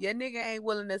 if your nigga ain't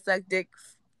willing to suck dick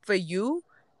for you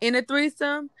in a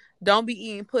threesome, don't be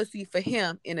eating pussy for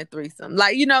him in a threesome.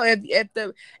 Like, if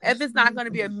it's not going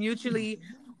to be a mutually,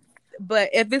 but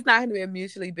if it's not going to be a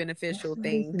mutually beneficial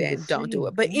thing, then don't do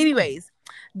it. But anyways,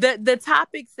 the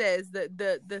topic says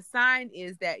the sign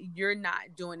is that you're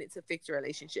not doing it to fix your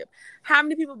relationship. How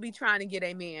many people be trying to get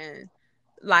a man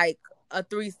like a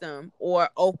threesome or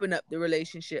open up the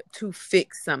relationship to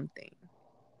fix something?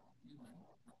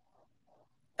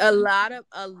 A lot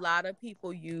of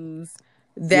people use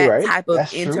You're that right. type of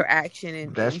That's true.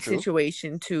 interaction That's and true.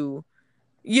 situation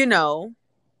you know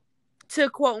to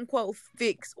quote unquote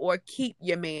fix or keep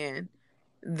your man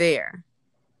there.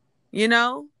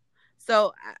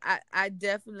 So I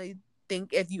definitely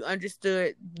think if you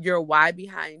understood your why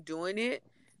behind doing it,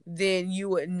 then you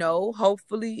would know,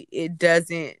 hopefully,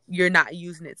 you're not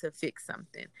using it to fix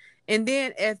something. And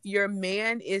then if your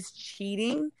man is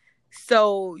cheating,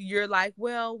 so you're like,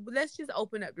 well, let's just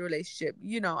open up the relationship.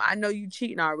 I know you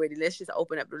cheating already. Let's just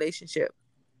open up the relationship.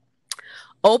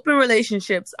 Open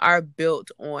relationships are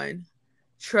built on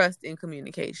trust and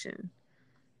communication.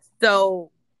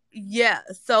 So, yeah.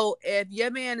 So if your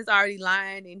man is already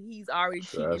lying and he's already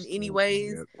cheating Trust and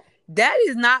anyways, yep. that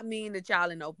does not mean that y'all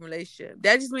in an open relationship.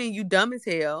 That just means you dumb as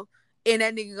hell and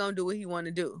that nigga gonna do what he want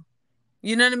to do.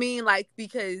 You know what I mean? Like,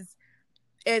 because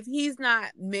if he's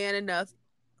not man enough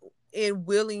and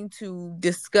willing to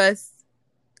discuss,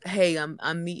 hey,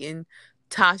 I'm meeting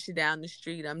Tasha down the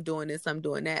street, I'm doing this, I'm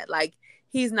doing that. Like,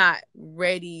 he's not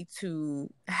ready to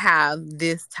have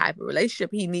this type of relationship.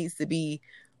 He needs to be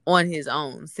on his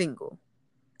own, single.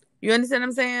 You understand what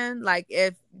I'm saying? Like,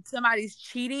 if somebody's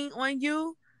cheating on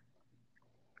you,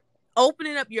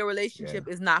 opening up your Yeah. relationship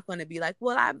is not going to be like,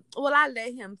 well, I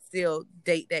let him still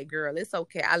date that girl. It's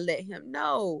okay. I let him.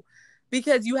 No,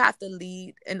 because you have to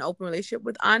lead an open relationship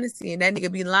with honesty, and that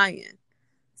nigga be lying.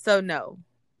 So no,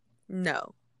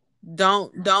 don't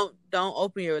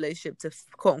open your relationship to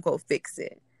quote unquote fix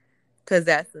it, because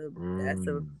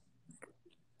Mm,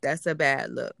 that's a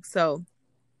bad look. So,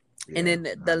 and yeah. then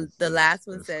No, the last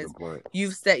one that's a says, good point.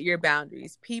 you've set your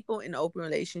boundaries. People in open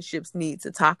relationships need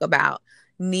to talk about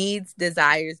needs,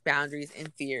 desires, boundaries,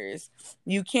 and fears.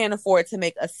 You can't afford to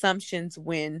make assumptions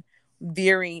when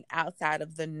veering outside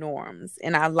of the norms.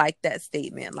 And I like that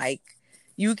statement. Like,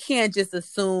 you can't just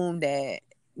assume that,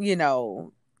 you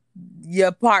know,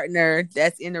 your partner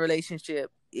that's in the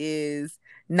relationship is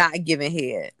not giving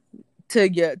head to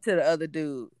the other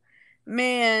dude.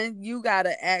 Man, you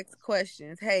gotta ask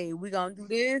questions. Hey, we gonna do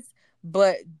this,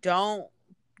 but don't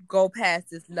go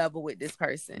past this level with this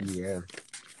person. Yeah.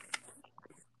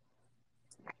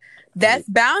 That's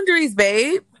Like, boundaries,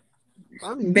 babe.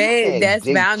 I mean, you Babe, can't that's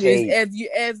boundaries. dictate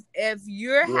If play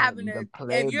you're by having an open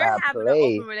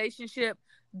play. relationship,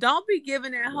 don't be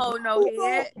giving that whole no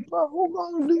head. Who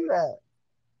gonna do that?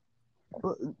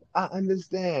 But I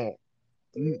understand.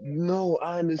 No,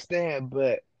 I understand,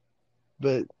 but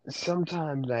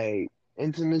sometimes like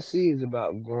intimacy is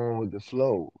about going with the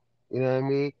flow. You know what I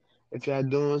mean? If y'all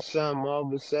doing something, all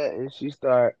of a sudden she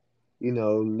start,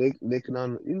 licking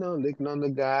on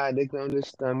the guy, licking on the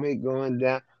stomach, going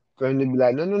down. For him to be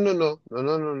like, no, no, no, no, no,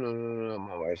 no, no, no, no, no.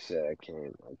 My wife said, I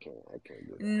can't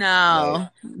do that. Like, No.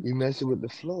 you messing with the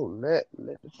flow. Let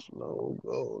the flow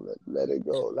go. Let it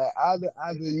go. Like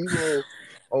either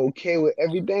okay with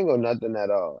everything or nothing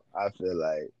at all. I feel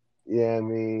like. Yeah, I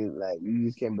mean, like you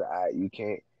just can't be, all right, you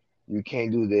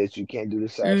can't do this, you can't do the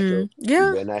side stroke, you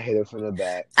Yeah. better not hit her from the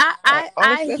back. I, I I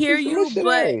Honestly, that's hear just a you, but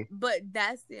missionary.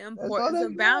 that's the That's all importance that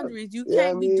of matters. boundaries. You Yeah, I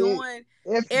can't be mean, doing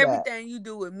if that. everything you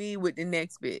do with me with the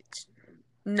next bitch.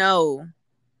 No,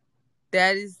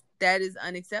 that is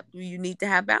unacceptable. You need to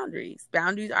have boundaries.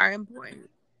 Boundaries are important.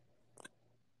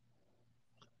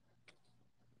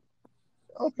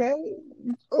 Okay,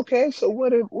 okay. So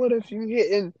what if you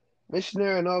hitting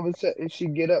missionary and all of a sudden she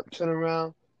get up, turn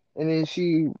around, and then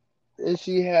she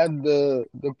have the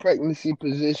pregnancy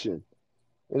position.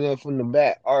 From the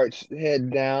back, arch head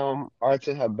down,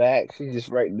 arching her back. She's just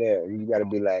right there. You gotta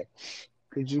be like,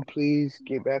 could you please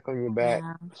get back on your back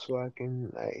Wow. so I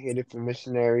can like hit it for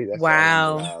missionary? That's all I'm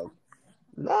Wow. allowed.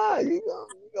 Nah, you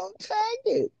gonna tag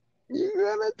it.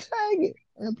 You're gonna tag it.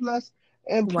 And plus,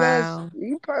 Wow.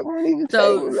 you probably won't even say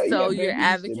So well, like, so yeah, you're baby, you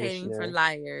say advocating for missionary.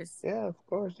 liars. Yeah, of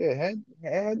course, yeah. Head,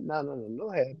 no, no, no, no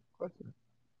head. Of course not.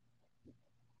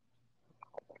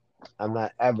 I'm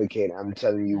not advocating. I'm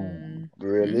telling you Mm.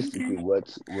 realistically Okay.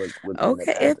 what end up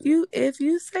Okay, if happening.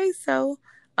 you say so.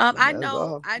 That's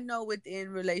all. I know within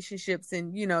relationships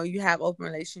and, you have open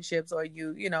relationships or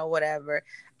whatever.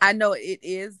 I know it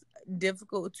is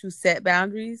difficult to set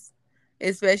boundaries,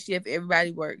 especially if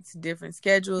everybody works different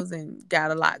schedules and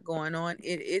got a lot going on.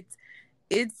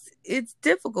 It's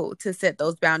difficult to set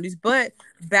those boundaries, but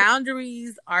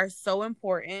boundaries are so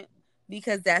important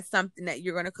because that's something that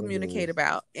you're going to It communicate is.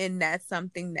 about, and that's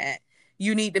something that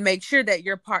you need to make sure that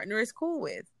your partner is cool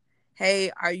with.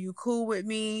 Hey, are you cool with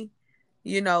me,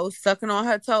 sucking on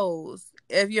her toes?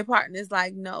 If your partner's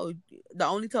like, no, the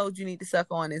only toes you need to suck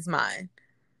on is mine,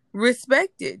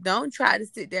 respect it. Don't try to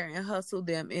sit there and hustle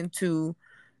them into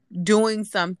doing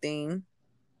something,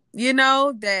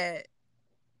 that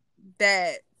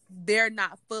that they're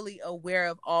not fully aware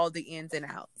of all the ins and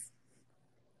outs.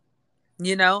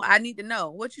 I need to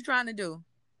know what you trying to do.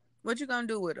 What you gonna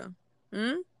do with her?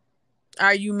 Hmm?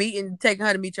 Are you taking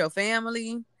her to meet your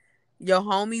family? Your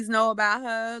homies know about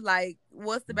her? Like,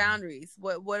 what's the boundaries?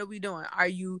 What are we doing? Are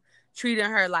you treating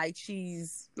her like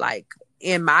she's like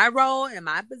in my role, in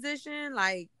my position?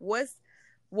 Like, what's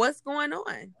going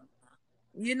on?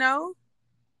 You know?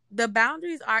 The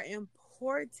boundaries are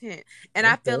important, and Okay.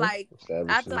 I feel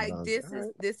Establishing the like boundary. All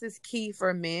right. this is key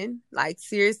for men. Like,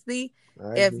 seriously,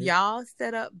 I if agree. y'all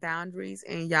set up boundaries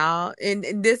and y'all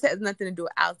and this has nothing to do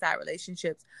with outside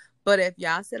relationships, but if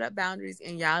y'all set up boundaries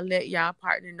and y'all let y'all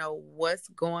partner know what's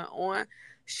going on,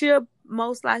 she'll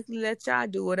most likely let y'all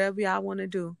do whatever y'all want to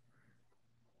do.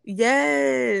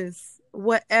 Yes,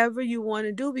 whatever you want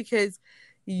to do, because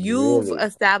you've Really.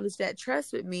 established that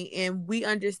trust with me and we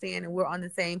understand and we're on the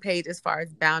same page as far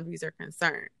as boundaries are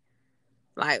concerned.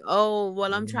 Like, oh,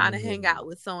 well, I'm trying to hang Mm. out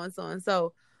with so and so and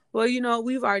so. Well,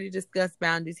 we've already discussed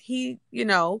boundaries. Bay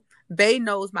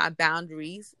knows my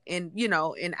boundaries and,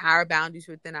 in our boundaries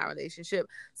within our relationship.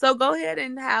 So go ahead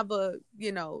and have a,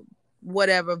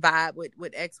 whatever vibe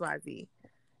with XYZ.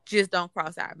 Just don't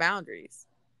cross our boundaries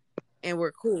and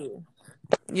we're cool.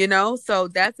 So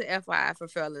that's an FYI for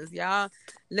fellas. Y'all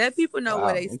let people know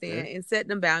where Wow. they Okay. stand and set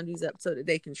them boundaries up so that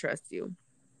they can trust you.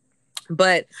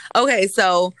 But okay,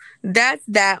 so that's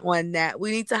that one. That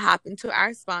we need to hop into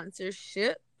our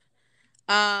sponsorship.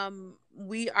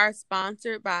 We are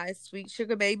sponsored by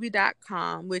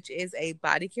sweetsugarbaby.com, which is a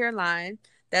body care line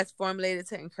that's formulated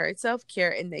to encourage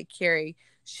self-care, and they carry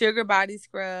sugar body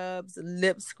scrubs,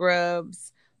 lip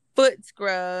scrubs, foot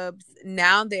scrubs.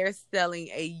 Now they're selling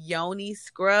a yoni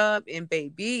scrub, and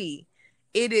baby,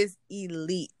 it is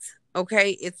elite.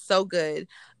 Okay, it's so good.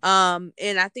 And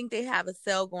I think they have a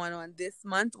sale going on this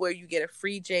month where you get a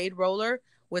free jade roller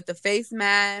with a face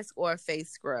mask or a face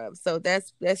scrub. So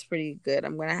that's pretty good.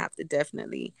 I'm gonna have to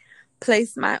definitely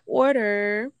place my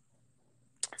order.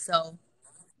 So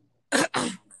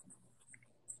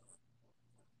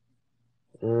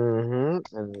And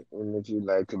if you'd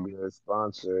like to be a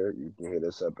sponsor, you can hit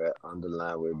us up at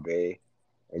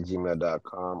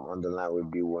underlinewithbay@gmail.com, underline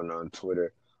with B1 on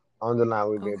Twitter, underline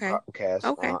with Bay okay. podcast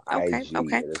Okay, on okay, IG.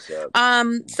 okay. Hit us up,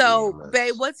 So DM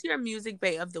Bay, us. what's your music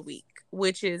Bay of the week?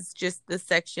 Which is just the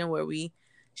section where we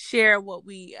share what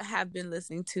we have been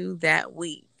listening to that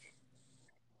week.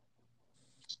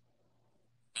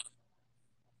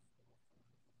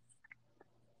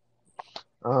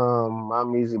 My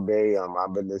music bay,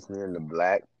 I've been listening to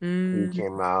Black. He Mm,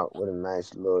 came out with a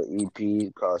nice little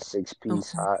EP called Six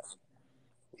Piece okay. Hot.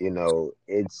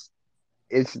 It's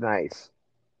nice.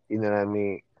 You know what I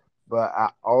mean? But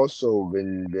I also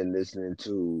been listening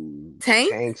to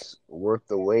Tank? Tank's Worth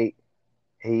the Wait.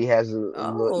 He has a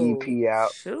little Oh, EP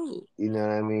out. shoot. You know what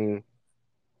I mean?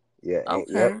 Yeah, yep.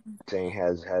 Okay. Tank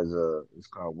has a it's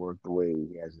called Worth the Wait.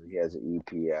 He has an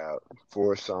EP out,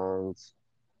 4 songs.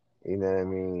 You know what I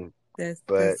mean?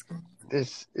 But That's good.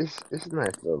 it's a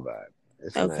nice little vibe.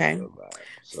 It's a nice Okay. little vibe.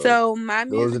 So So my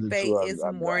those are music the bait two is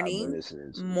I've been Morning.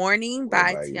 listening to. Morning What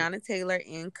by about you? Tiana Taylor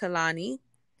and Kalani.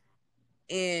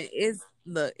 And it's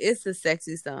a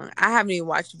sexy song. I haven't even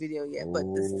watched the video yet,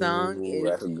 but the song Oh, is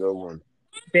that's a good one.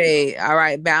 babe. All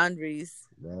right, boundaries.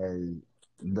 That is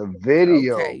the Okay,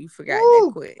 video. you forgot that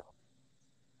Woo! quick.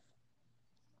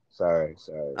 Sorry.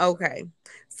 Okay.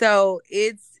 So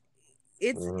it's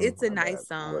a My bad. nice I'm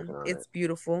song. working on It's it.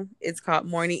 beautiful. It's called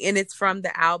Morning, and it's from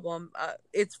the album.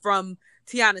 It's from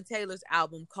Tiana Taylor's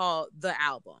album called The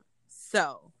Album.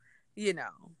 So,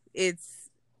 it's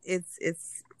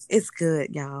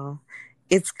good, y'all.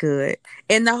 It's good,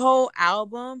 and the whole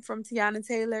album from Tiana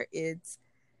Taylor, it's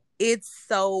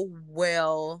so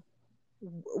well.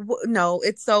 No,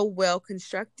 it's so well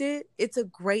constructed. It's a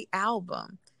great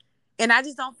album. And I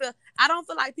don't feel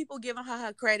like people giving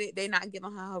her credit. They not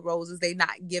giving her roses. They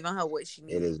not giving her what she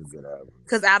It needs. is a good album.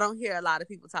 Because I don't hear a lot of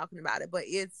people talking about it, but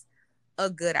it's a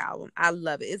good album. I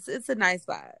love it. It's a nice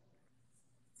vibe.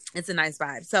 It's a nice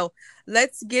vibe. So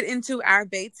let's get into our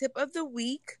Bay tip of the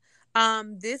week.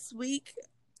 This week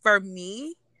for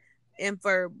me and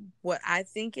for what I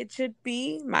think it should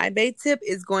be, my Bay tip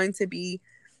is going to be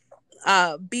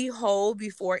whole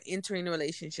before entering a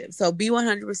relationship. So be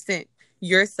 100%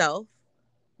 yourself,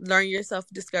 learn yourself,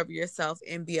 discover yourself,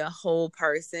 and be a whole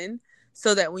person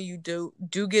so that when you do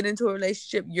get into a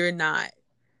relationship, you're not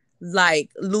like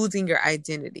losing your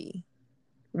identity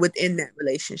within that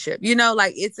relationship.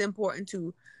 Like it's important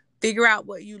to figure out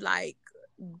what you like,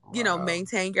 Wow.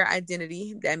 maintain your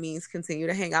identity. That means continue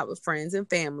to hang out with friends and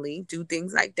family, do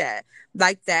things like that.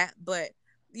 But,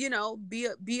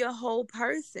 be a whole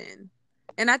person.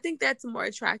 And I think that's more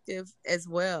attractive as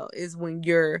well, is when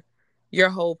you're your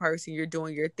whole person, you're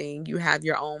doing your thing, you have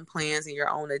your own plans and your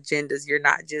own agendas. You're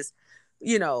not just,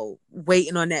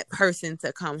 waiting on that person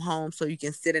to come home so you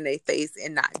can sit in their face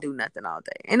and not do nothing all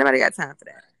day. Ain't nobody got time for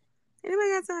that. Anybody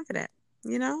got time for that?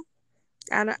 You know,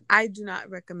 I do not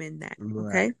recommend that. Right.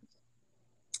 Okay,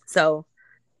 so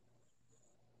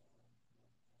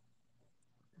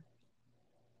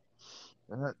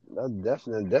I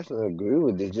definitely agree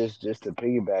with it. Just to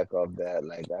piggyback off that,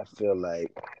 like I feel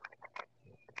like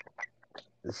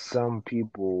some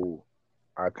people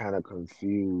are kind of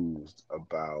confused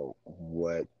about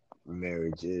what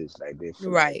marriage is. Like they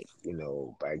feel like,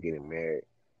 right, by getting married,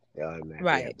 they automatically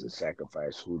right, have to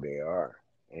sacrifice who they are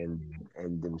and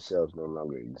themselves no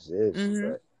longer exist. mm-hmm,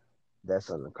 But that's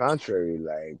on the contrary.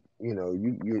 Like,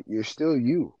 you're still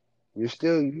you. You're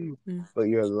still you. mm-hmm. But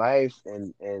your life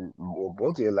and well,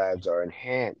 both of your lives are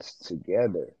enhanced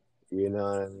together. You know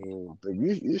what I mean? But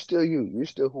you're still you. You're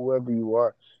still whoever you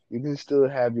are. You can still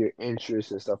have your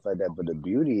interests and stuff like that. But the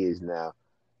beauty is now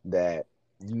that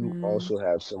you Mm-hmm. also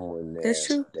have someone That's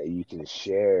there true. that you can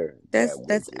share That's that with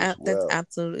that's as that's well.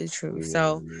 absolutely true. You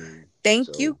know what I So mean? thank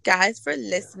So you guys for yeah.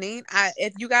 listening.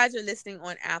 If you guys are listening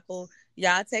on Apple,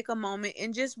 y'all take a moment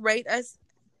and just rate us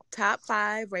top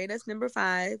 5, rate us number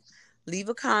 5, leave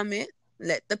a comment,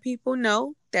 let the people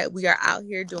know that we are out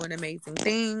here doing amazing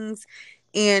things.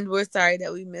 And we're sorry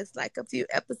that we missed like a few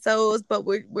episodes, but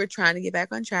we're trying to get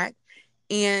back on track.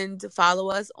 And follow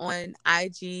us on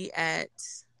IG at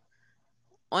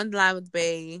On the Line with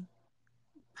Bay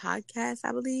podcast,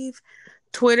 I believe.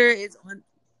 Twitter is on.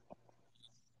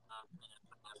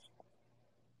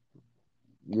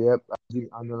 Yep,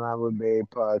 on the line with Bay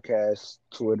podcast,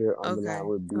 Twitter on the line Okay.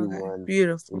 with Okay. B1. You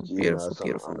Beautiful. can email Beautiful. us on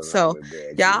Beautiful. the line So with Bay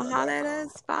at y'all holler at gmail.com.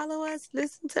 us, follow us,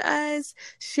 listen to us,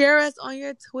 share us on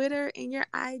your Twitter and your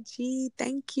IG.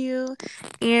 Thank you.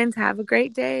 And have a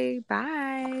great day.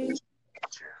 Bye.